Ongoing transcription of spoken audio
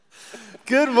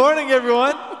Good morning,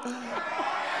 everyone.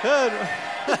 Good.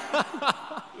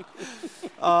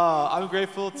 I'm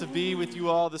grateful to be with you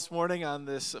all this morning on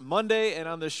this Monday and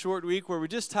on this short week where we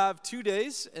just have 2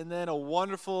 days and then a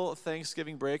wonderful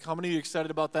Thanksgiving break. How many of you are excited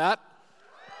about that?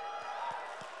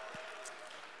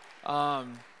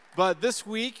 But this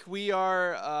week we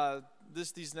are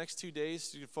these next 2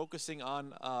 days focusing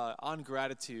on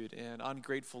gratitude and on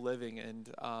grateful living. And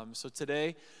so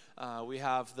today we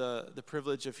have the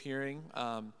privilege of hearing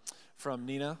from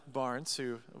Nina Barnes,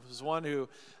 who was one who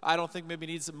I don't think maybe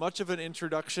needs much of an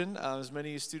introduction. As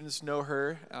many students know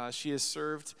her, she has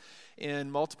served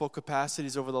in multiple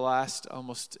capacities over the last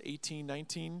almost 18,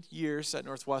 19 years at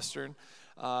Northwestern,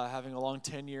 having a long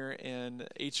tenure in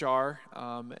HR,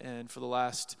 and for the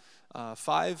last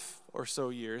 5 or so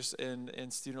years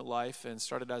in student life, and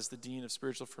started as the Dean of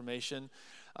Spiritual Formation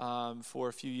for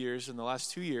a few years, in the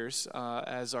last 2 years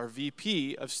as our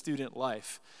VP of Student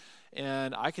Life.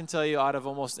 And I can tell you, out of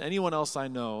almost anyone else I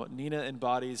know, Nina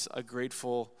embodies a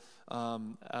grateful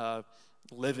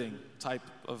living type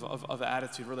of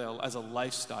attitude, really as a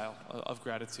lifestyle of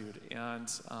gratitude. And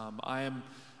I am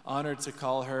honored to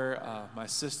call her my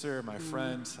sister, my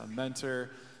friend, a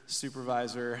mentor,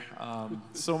 supervisor,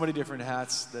 so many different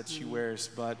hats that she wears.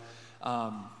 But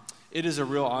it is a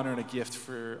real honor and a gift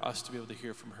for us to be able to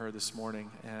hear from her this morning.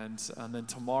 And then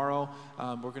tomorrow,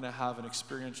 we're going to have an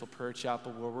experiential prayer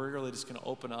chapel where we're really just going to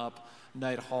open up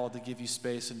Night Hall to give you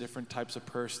space and different types of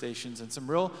prayer stations and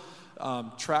some real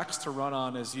tracks to run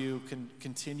on as you can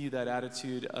continue that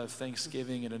attitude of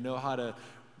thanksgiving and to know how to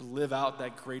live out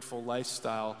that grateful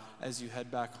lifestyle as you head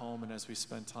back home and as we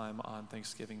spend time on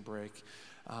Thanksgiving break.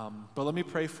 But let me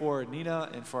pray for Nina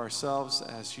and for ourselves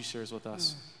as she shares with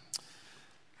us.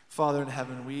 Father in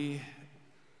heaven, we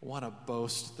want to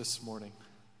boast this morning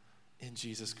in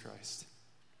Jesus Christ,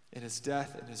 in his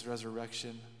death and his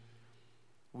resurrection.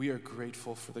 We are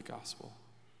grateful for the gospel.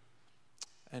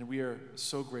 And we are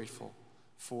so grateful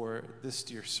for this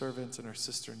dear servant and our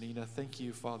sister Nina. Thank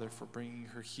you, Father, for bringing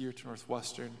her here to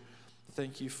Northwestern.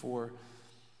 Thank you for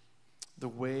the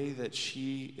way that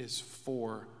she is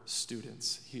for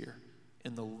students here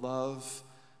and the love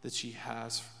that she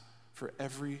has for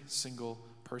every single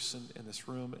person in this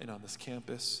room and on this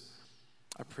campus.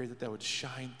 I pray that would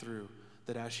shine through,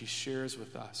 that as she shares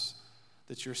with us,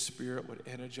 that your spirit would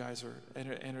energize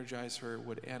her,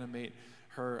 would animate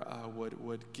her,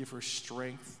 would give her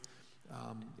strength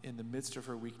in the midst of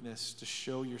her weakness to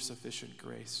show your sufficient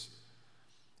grace.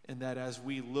 And that as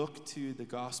we look to the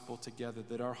gospel together,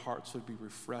 that our hearts would be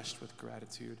refreshed with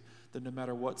gratitude, that no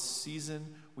matter what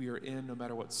season we are in, no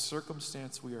matter what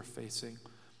circumstance we are facing,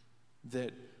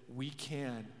 that we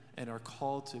can and are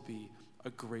called to be a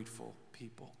grateful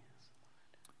people.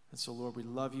 And so, Lord, we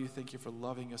love you. Thank you for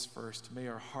loving us first. May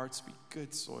our hearts be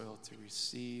good soil to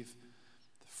receive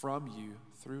from you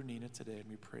through Nina today. And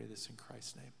we pray this in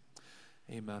Christ's name.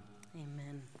 Amen.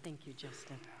 Amen. Thank you,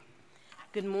 Justin.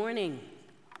 Good morning.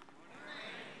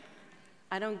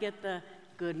 I don't get the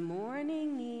good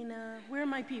morning, Nina. Where are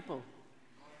my people?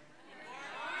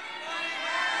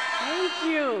 Thank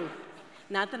you.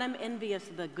 Not that I'm envious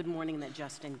of the good morning that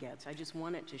Justin gets. I just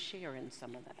wanted to share in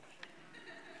some of that.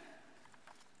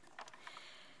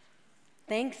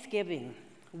 Thanksgiving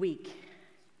week.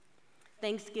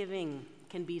 Thanksgiving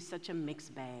can be such a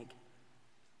mixed bag.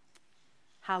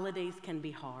 Holidays can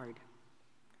be hard.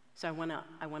 So I want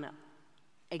to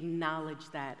acknowledge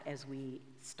that as we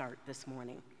start this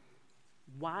morning.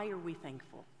 Why are we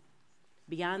thankful?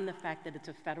 Beyond the fact that it's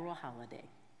a federal holiday.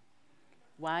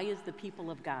 Why, as the people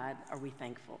of God, are we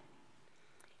thankful?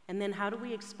 And then how do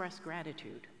we express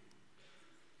gratitude?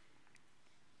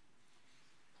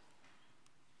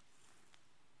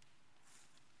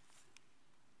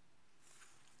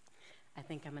 I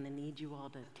think I'm going to need you all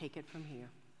to take it from here.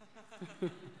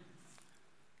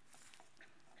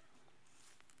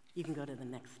 You can go to the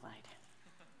next slide.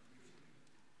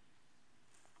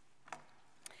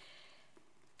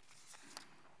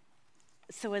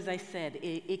 So as I said,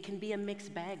 it can be a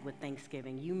mixed bag with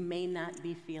Thanksgiving. You may not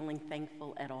be feeling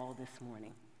thankful at all this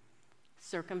morning.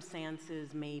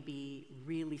 Circumstances may be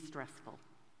really stressful.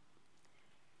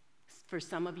 For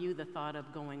some of you, the thought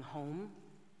of going home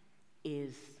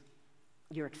is,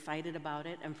 you're excited about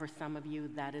it, and for some of you,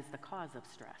 that is the cause of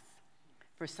stress.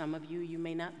 For some of you, you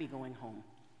may not be going home,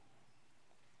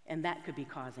 and that could be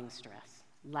causing stress.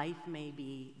 Life may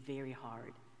be very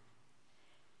hard.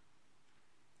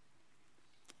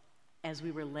 As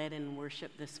we were led in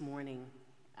worship this morning,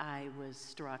 I was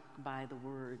struck by the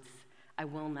words, I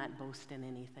will not boast in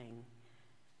anything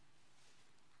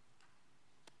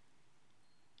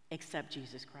except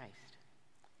Jesus Christ.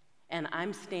 And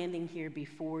I'm standing here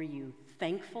before you,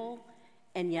 thankful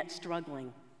and yet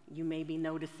struggling. You may be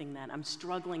noticing that. I'm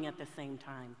struggling at the same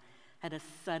time. Had a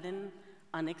sudden,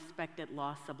 unexpected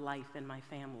loss of life in my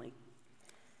family.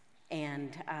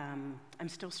 And I'm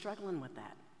still struggling with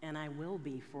that, and I will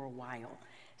be for a while.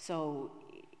 So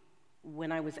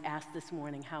when I was asked this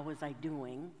morning, how was I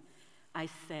doing? I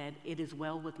said, it is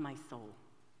well with my soul.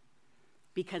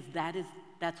 Because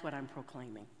that's what I'm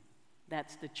proclaiming.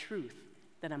 That's the truth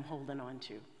that I'm holding on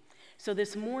to. So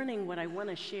this morning, what I want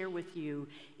to share with you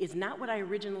is not what I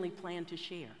originally planned to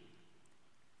share.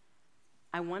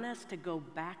 I want us to go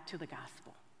back to the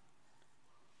gospel.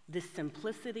 The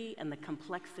simplicity and the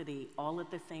complexity all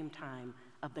at the same time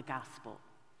of the gospel.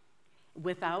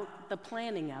 Without the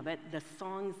planning of it, the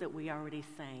songs that we already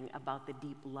sang about the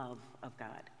deep love of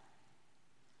God.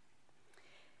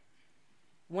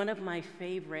 One of my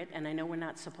favorite, and I know we're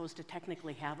not supposed to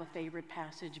technically have a favorite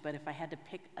passage, but if I had to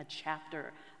pick a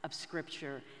chapter of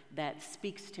scripture that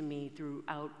speaks to me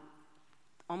throughout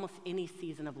almost any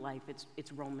season of life,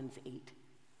 it's Romans 8.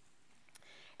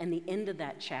 And the end of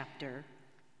that chapter,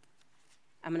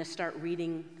 I'm going to start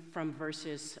reading from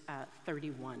verses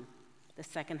 31, the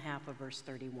second half of verse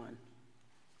 31.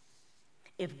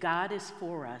 If God is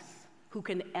for us, who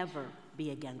can ever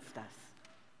be against us?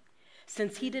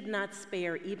 Since he did not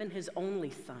spare even his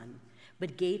only son,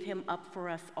 but gave him up for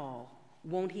us all,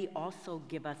 won't he also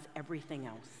give us everything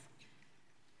else?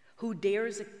 Who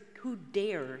dares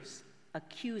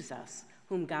accuse us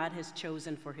whom God has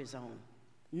chosen for his own?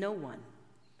 No one.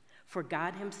 For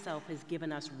God himself has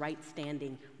given us right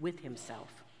standing with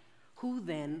himself. Who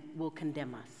then will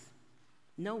condemn us?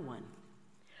 No one.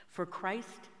 For Christ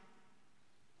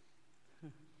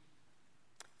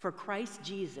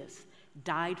Jesus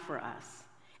died for us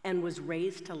and was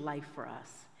raised to life for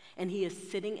us, and he is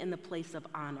sitting in the place of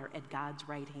honor at God's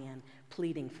right hand,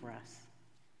 pleading for us.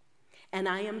 And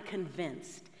I am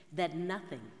convinced that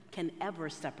nothing can ever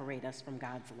separate us from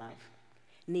God's love,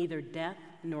 neither death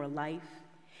nor life,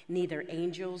 neither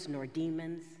angels nor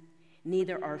demons,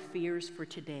 neither our fears for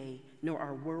today nor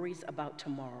our worries about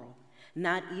tomorrow,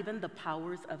 not even the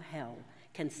powers of hell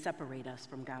can separate us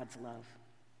from God's love.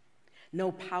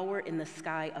 No power in the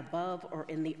sky above or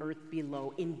in the earth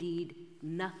below, indeed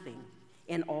nothing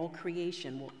in all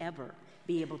creation will ever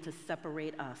be able to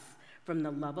separate us from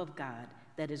the love of God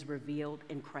that is revealed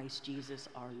in Christ Jesus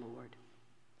our Lord.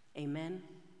 Amen?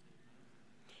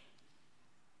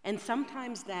 And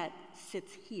sometimes that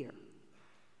sits here.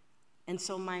 And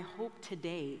so my hope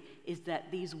today is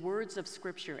that these words of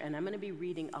Scripture, and I'm going to be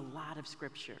reading a lot of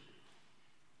Scripture,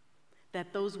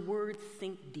 that those words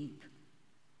sink deep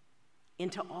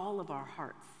into all of our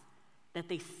hearts, that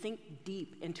they sink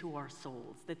deep into our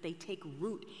souls, that they take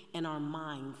root in our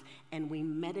minds, and we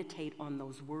meditate on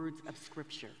those words of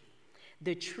Scripture.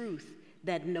 The truth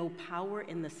that no power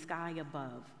in the sky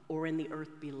above or in the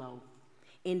earth below,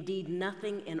 indeed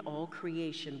nothing in all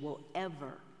creation will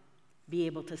ever be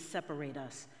able to separate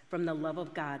us from the love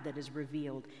of God that is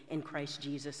revealed in Christ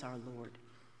Jesus our Lord.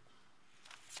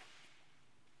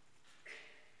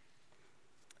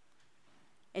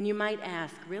 And you might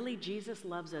ask, really, Jesus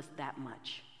loves us that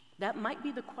much? That might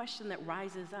be the question that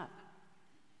rises up.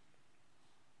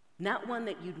 Not one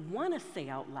that you'd want to say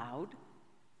out loud,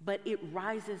 but it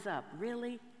rises up.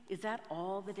 Really? Is that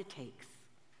all that it takes?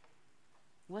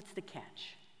 What's the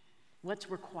catch?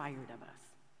 What's required of us?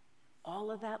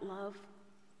 All of that love?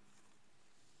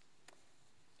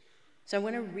 So I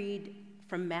want to read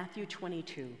from Matthew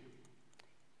 22.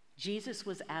 Jesus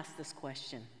was asked this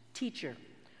question, "Teacher,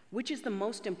 which is the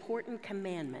most important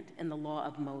commandment in the law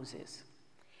of Moses?"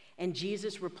 And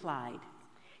Jesus replied,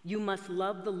 "You must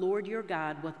love the Lord your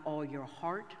God with all your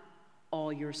heart,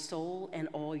 all your soul, and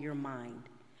all your mind.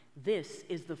 This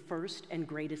is the first and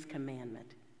greatest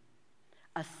commandment.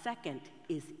 A second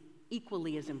is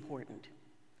equally as important.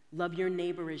 Love your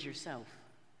neighbor as yourself.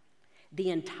 The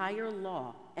entire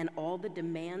law and all the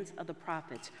demands of the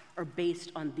prophets are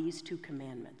based on these two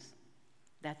commandments."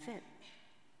 That's it.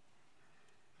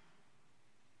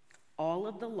 All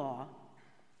of the law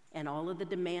and all of the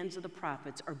demands of the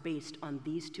prophets are based on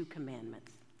these two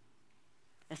commandments.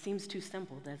 That seems too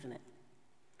simple, doesn't it?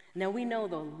 Now we know,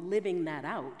 though, living that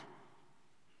out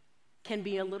can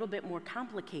be a little bit more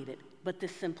complicated, but the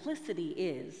simplicity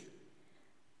is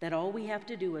that all we have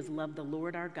to do is love the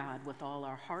Lord our God with all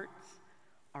our hearts,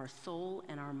 our soul,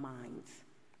 and our minds,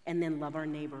 and then love our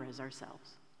neighbor as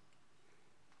ourselves.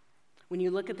 When you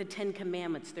look at the 10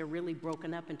 Commandments, they're really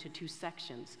broken up into two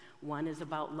sections. One is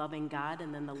about loving God,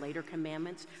 and then the later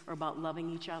commandments are about loving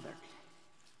each other.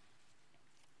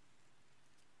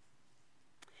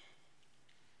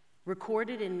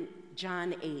 Recorded in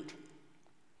John 8,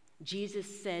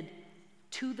 Jesus said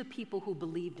to the people who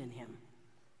believed in him,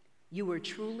 "You are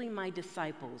truly my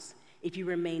disciples if you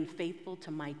remain faithful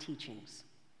to my teachings,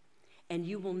 and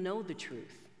you will know the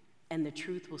truth, and the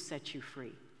truth will set you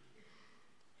free."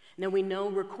 Now we know,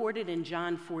 recorded in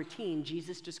John 14,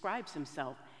 Jesus describes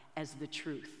himself as the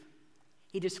truth.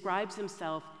 He describes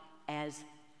himself as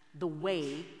the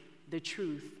way, the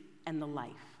truth, and the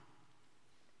life.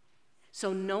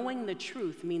 So knowing the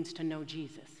truth means to know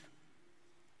Jesus,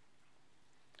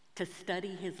 to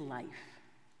study his life,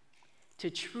 to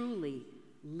truly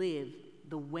live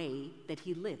the way that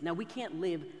he lived. Now, we can't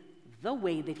live the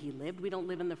way that he lived. We don't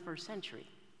live in the first century.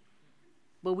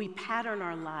 But we pattern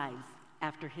our lives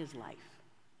after his life.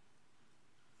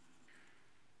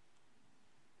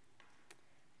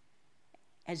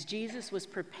 As Jesus was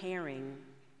preparing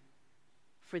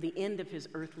for the end of his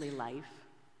earthly life,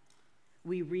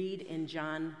 we read in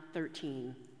John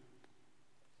 13,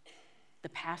 the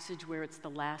passage where it's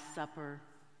the Last Supper.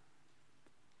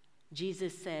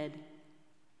 Jesus said,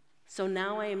 "So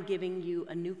now I am giving you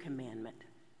a new commandment.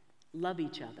 Love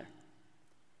each other.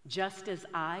 Just as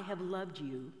I have loved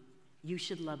you, you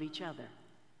should love each other.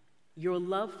 Your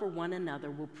love for one another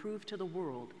will prove to the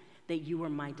world that you are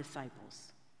my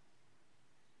disciples."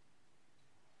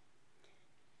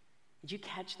 Did you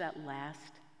catch that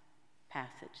last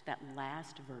passage, that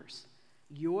last verse?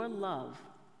 Your love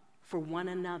for one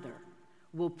another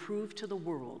will prove to the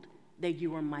world that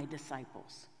you are my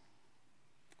disciples.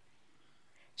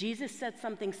 Jesus said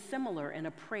something similar in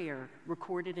a prayer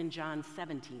recorded in John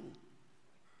 17.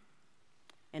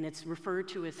 And it's referred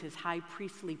to as his high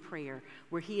priestly prayer,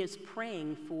 where he is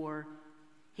praying for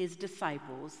his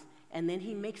disciples, and then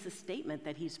he makes a statement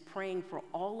that he's praying for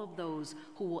all of those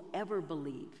who will ever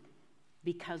believe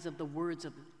because of the words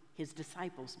of his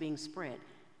disciples being spread.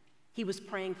 He was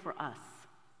praying for us,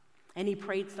 and he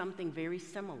prayed something very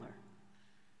similar,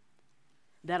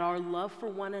 that our love for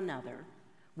one another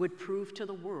would prove to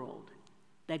the world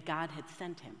that God had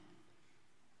sent him.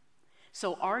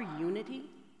 So our unity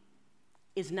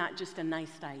is not just a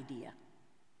nice idea.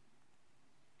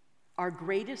 Our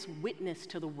greatest witness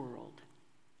to the world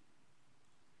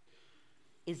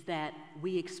is that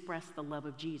we express the love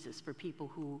of Jesus for people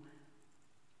who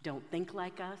don't think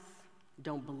like us,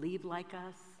 don't believe like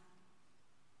us,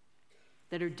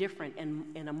 that are different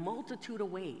in a multitude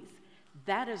of ways.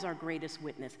 That is our greatest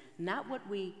witness. Not what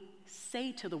we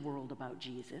say to the world about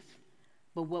Jesus,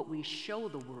 but what we show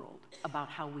the world about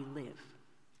how we live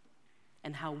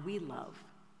and how we love,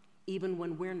 even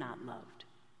when we're not loved.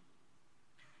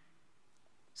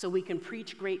 So we can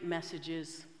preach great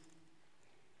messages.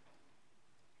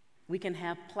 We can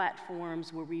have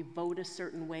platforms where we vote a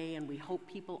certain way, and we hope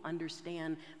people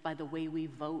understand by the way we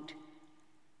vote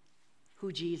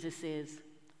who Jesus is,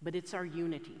 but it's our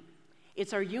unity.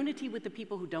 It's our unity with the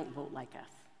people who don't vote like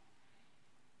us.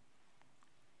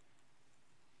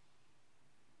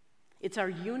 It's our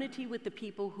unity with the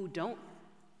people who don't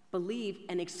believe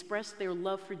and express their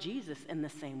love for Jesus in the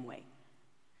same way.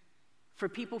 For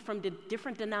people from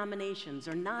different denominations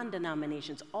or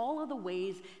non-denominations, all of the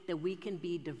ways that we can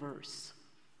be diverse.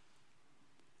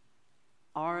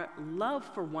 Our love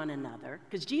for one another,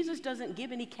 because Jesus doesn't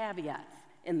give any caveats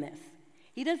in this.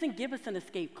 He doesn't give us an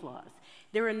escape clause.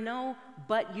 There are no,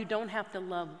 but you don't have to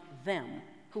love them,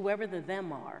 whoever the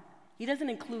them are. He doesn't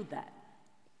include that.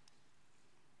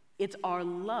 It's our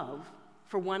love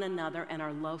for one another and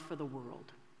our love for the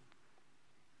world.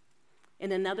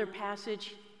 In another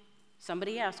passage,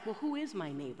 somebody asked, well, who is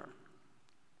my neighbor?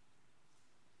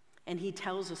 And he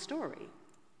tells a story.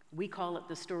 We call it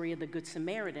the story of the Good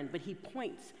Samaritan, but he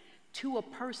points to a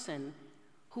person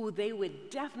who they would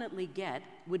definitely get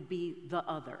would be the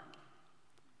other.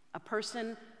 A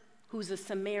person who's a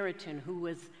Samaritan, who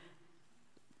was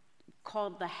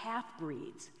called the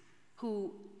half-breeds,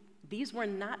 who these were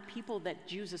not people that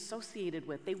Jews associated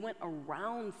with. They went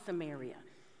around Samaria.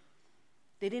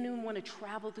 They didn't even want to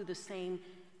travel through the same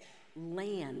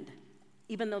land,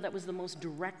 even though that was the most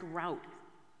direct route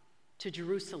to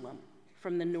Jerusalem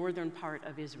from the northern part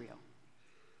of Israel.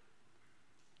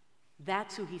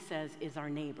 That's who he says is our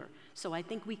neighbor. So I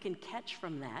think we can catch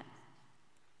from that,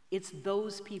 it's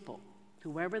those people.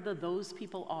 Whoever those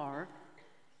people are,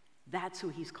 that's who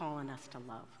he's calling us to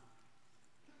love.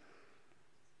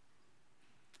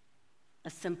 A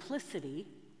simplicity,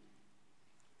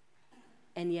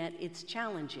 and yet it's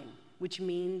challenging, which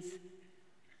means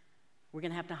we're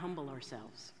going to have to humble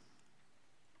ourselves.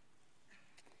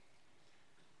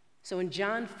 So in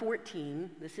John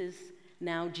 14, this is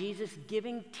now Jesus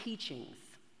giving teachings.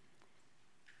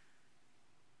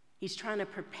 He's trying to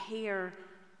prepare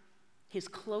his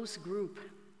close group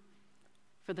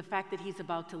for the fact that he's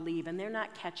about to leave, and they're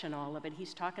not catching all of it.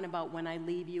 He's talking about when I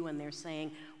leave you, and they're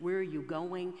saying, where are you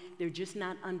going? They're just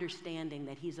not understanding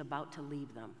that he's about to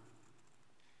leave them.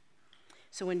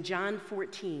 So in John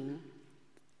 14,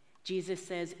 Jesus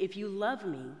says, if you love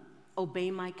me,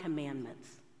 obey my commandments.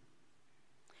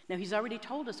 Now, he's already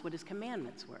told us what his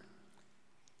commandments were.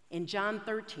 In John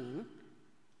 13,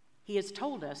 he has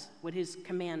told us what his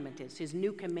commandment is. His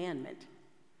new commandment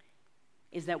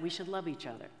is that we should love each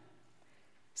other.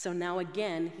 So now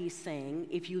again, he's saying,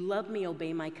 if you love me,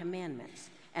 obey my commandments.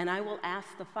 And I will ask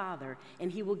the Father,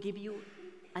 and he will give you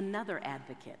another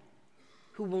advocate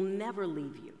who will never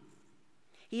leave you.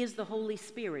 He is the Holy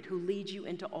Spirit who leads you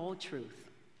into all truth.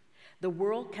 The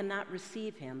world cannot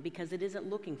receive him because it isn't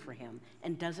looking for him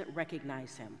and doesn't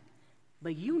recognize him.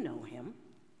 But you know him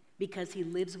because he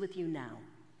lives with you now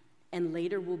and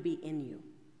later will be in you.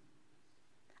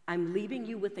 I'm leaving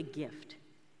you with a gift,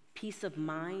 peace of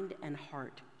mind and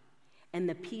heart. And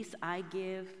the peace I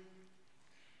give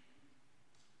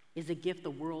is a gift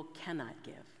the world cannot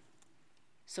give.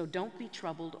 So don't be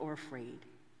troubled or afraid.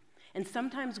 And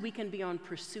sometimes we can be on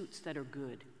pursuits that are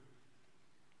good.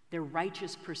 They're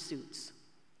righteous pursuits.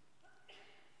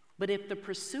 But if the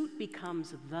pursuit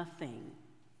becomes the thing,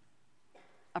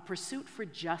 a pursuit for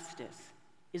justice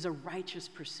is a righteous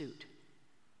pursuit.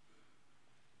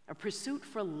 A pursuit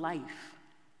for life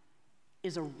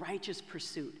is a righteous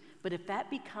pursuit. But if that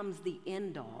becomes the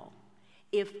end all,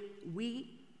 if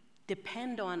we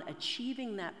depend on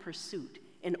achieving that pursuit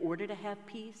in order to have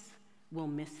peace, we'll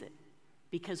miss it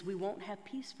because we won't have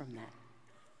peace from that.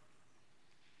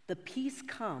 The peace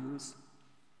comes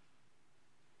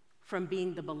from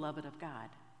being the beloved of God,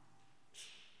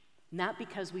 not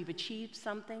because we've achieved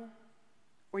something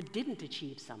or didn't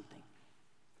achieve something.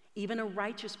 Even a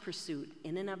righteous pursuit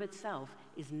in and of itself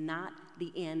is not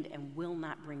the end and will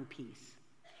not bring peace.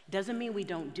 Doesn't mean we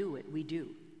don't do it. We do.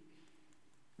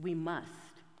 We must.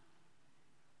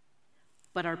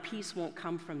 But our peace won't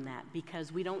come from that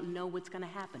because we don't know what's going to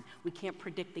happen. We can't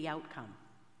predict the outcome.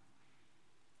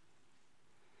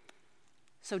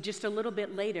 So just a little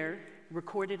bit later,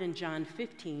 recorded in John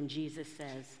 15, Jesus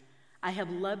says, I have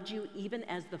loved you even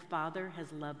as the Father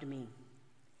has loved me.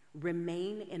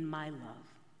 Remain in my love.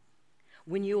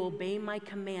 When you obey my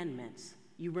commandments,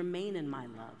 you remain in my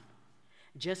love,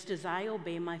 just as I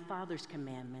obey my Father's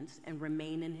commandments and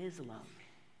remain in his love.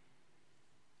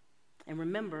 And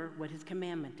remember what his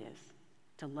commandment is,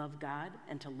 to love God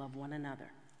and to love one another.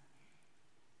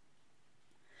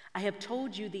 I have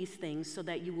told you these things so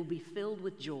that you will be filled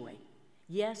with joy.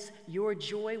 Yes, your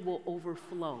joy will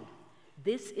overflow.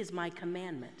 This is my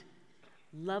commandment.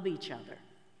 Love each other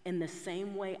in the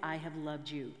same way I have loved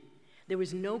you. There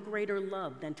is no greater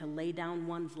love than to lay down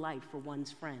one's life for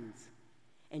one's friends.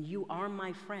 And you are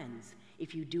my friends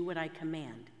if you do what I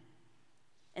command.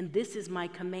 And this is my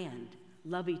command.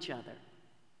 Love each other.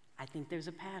 I think there's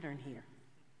a pattern here.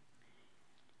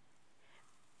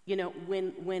 You know,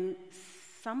 when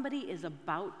somebody is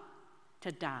about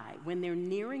to die, when they're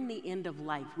nearing the end of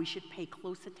life, we should pay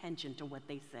close attention to what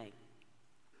they say.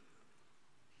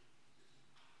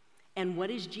 And what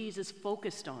is Jesus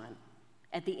focused on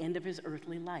at the end of his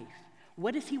earthly life?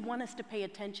 What does he want us to pay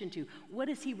attention to? What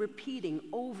is he repeating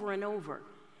over and over?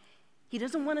 He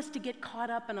doesn't want us to get caught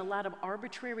up in a lot of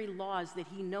arbitrary laws that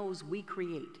he knows we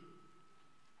create.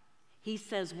 He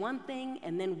says one thing,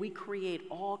 and then we create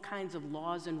all kinds of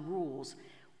laws and rules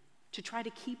to try to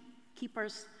keep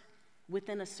us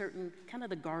within a certain kind of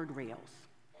the guardrails.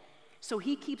 So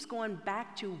he keeps going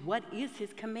back to what is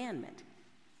his commandment?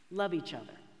 Love each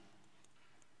other.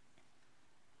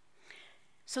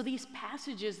 So these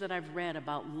passages that I've read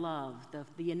about love,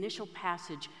 the initial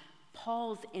passage,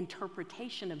 Paul's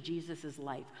interpretation of Jesus'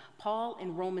 life, Paul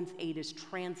in Romans 8 is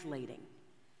translating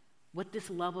what this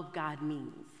love of God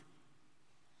means.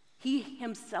 He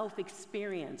himself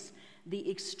experienced the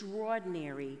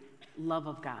extraordinary love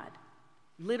of God,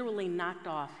 literally knocked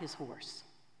off his horse,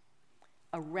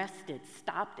 arrested,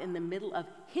 stopped in the middle of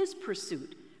his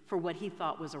pursuit for what he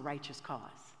thought was a righteous cause.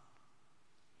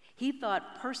 He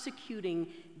thought persecuting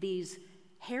these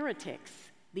heretics,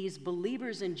 these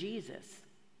believers in Jesus,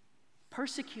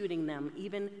 persecuting them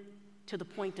even to the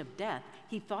point of death,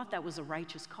 he thought that was a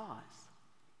righteous cause.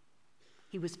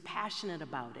 He was passionate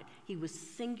about it. He was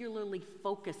singularly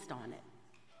focused on it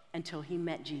until he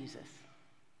met Jesus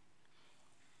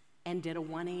and did a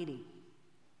 180.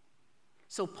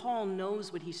 So Paul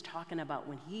knows what he's talking about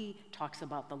when he talks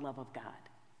about the love of God.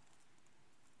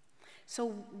 So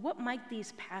what might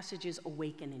these passages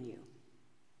awaken in you?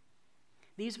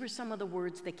 These were some of the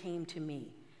words that came to me.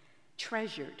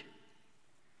 Treasured,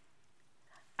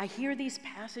 I hear these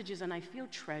passages and I feel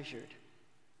treasured,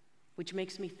 which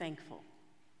makes me thankful.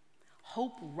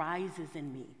 Hope rises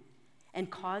in me and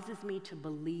causes me to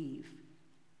believe,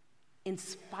 in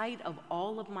spite of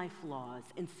all of my flaws,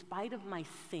 in spite of my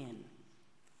sin,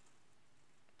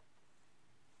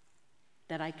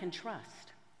 that I can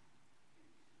trust,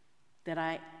 that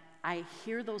I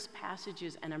hear those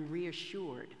passages and I'm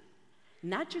reassured,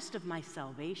 not just of my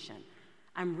salvation,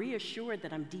 I'm reassured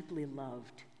that I'm deeply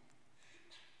loved,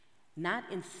 not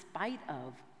in spite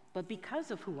of, but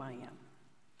because of who I am,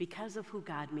 because of who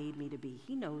God made me to be.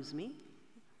 He knows me.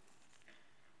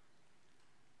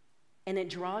 And it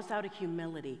draws out a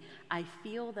humility. I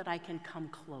feel that I can come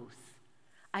close.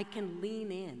 I can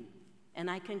lean in and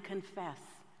I can confess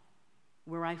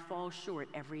where I fall short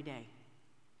every day.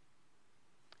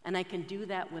 And I can do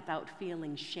that without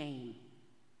feeling shame,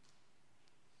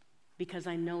 because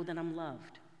I know that I'm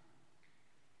loved.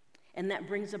 And that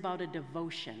brings about a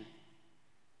devotion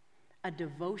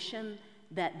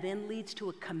that then leads to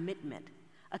a commitment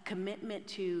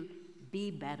to be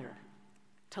better,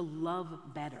 to love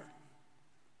better.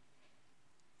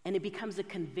 And it becomes a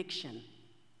conviction,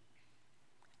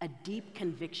 a deep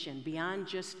conviction beyond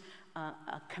just a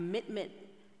commitment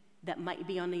that might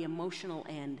be on the emotional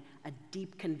end, a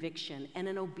deep conviction and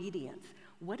an obedience.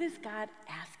 What is God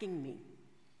asking me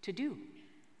to do?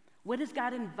 What is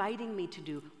God inviting me to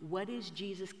do? What is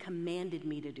Jesus commanded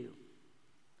me to do?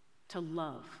 To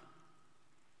love.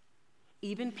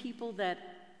 Even people that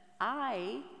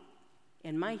I,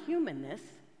 in my humanness,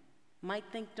 might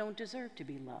think don't deserve to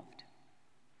be loved.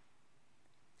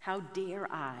 How dare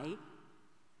I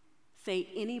say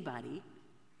anybody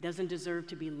doesn't deserve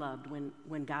to be loved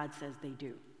when God says they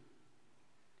do?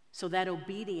 So that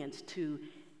obedience to,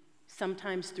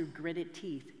 sometimes through gritted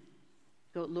teeth,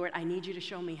 go, Lord, I need you to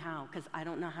show me how, because I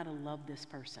don't know how to love this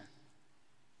person.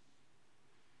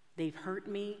 They've hurt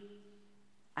me.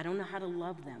 I don't know how to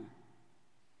love them.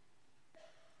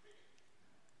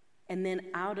 And then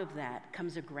out of that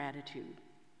comes a gratitude.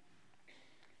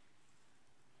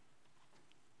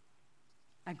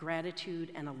 A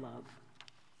gratitude and a love.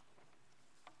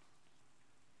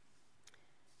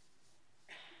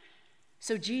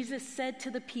 So Jesus said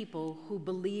to the people who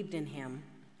believed in him,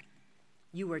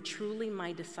 "You are truly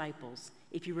my disciples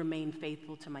if you remain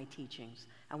faithful to my teachings."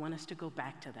 I want us to go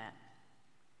back to that.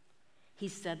 He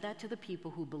said that to the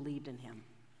people who believed in him.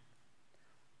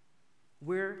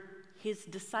 We're his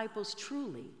disciples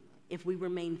truly if we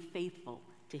remain faithful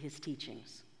to his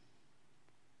teachings.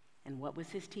 And what was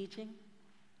his teaching?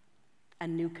 A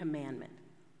new commandment,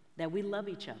 that we love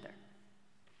each other.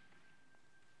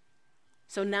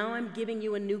 So now I'm giving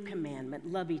you a new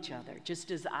commandment: love each other.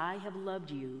 Just as I have loved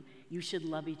you, you should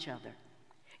love each other.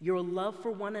 Your love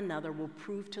for one another will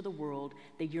prove to the world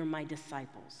that you're my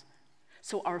disciples.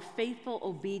 So our faithful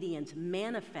obedience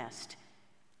manifests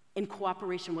in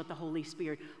cooperation with the Holy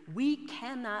Spirit. We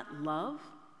cannot love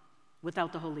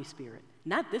without the Holy Spirit.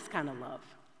 Not this kind of love.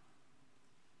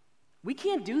 We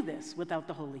can't do this without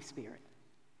the Holy Spirit.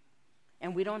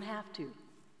 And we don't have to.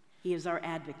 He is our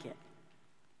advocate.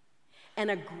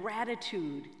 And a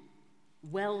gratitude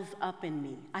wells up in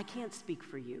me. I can't speak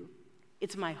for you.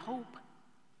 It's my hope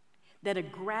that a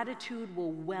gratitude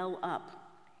will well up,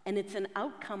 and it's an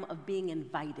outcome of being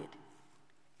invited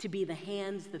to be the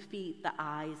hands, the feet, the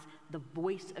eyes, the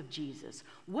voice of Jesus.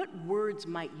 What words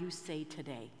might you say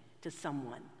today to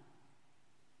someone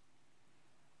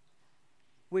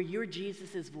where you're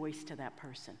Jesus' voice to that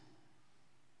person?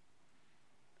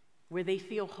 Where they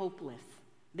feel hopeless.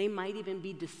 They might even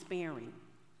be despairing.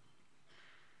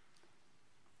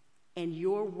 And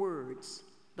your words,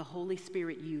 the Holy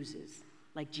Spirit uses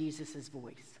like Jesus'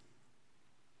 voice.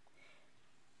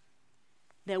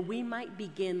 That we might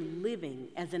begin living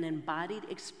as an embodied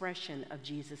expression of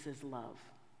Jesus' love.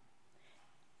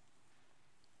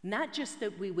 Not just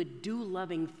that we would do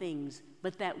loving things,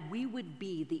 but that we would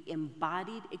be the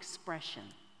embodied expression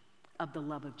of the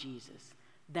love of Jesus.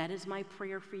 That is my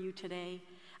prayer for you today.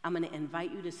 I'm going to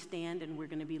invite you to stand, and we're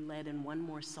going to be led in one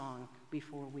more song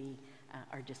before we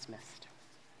are dismissed.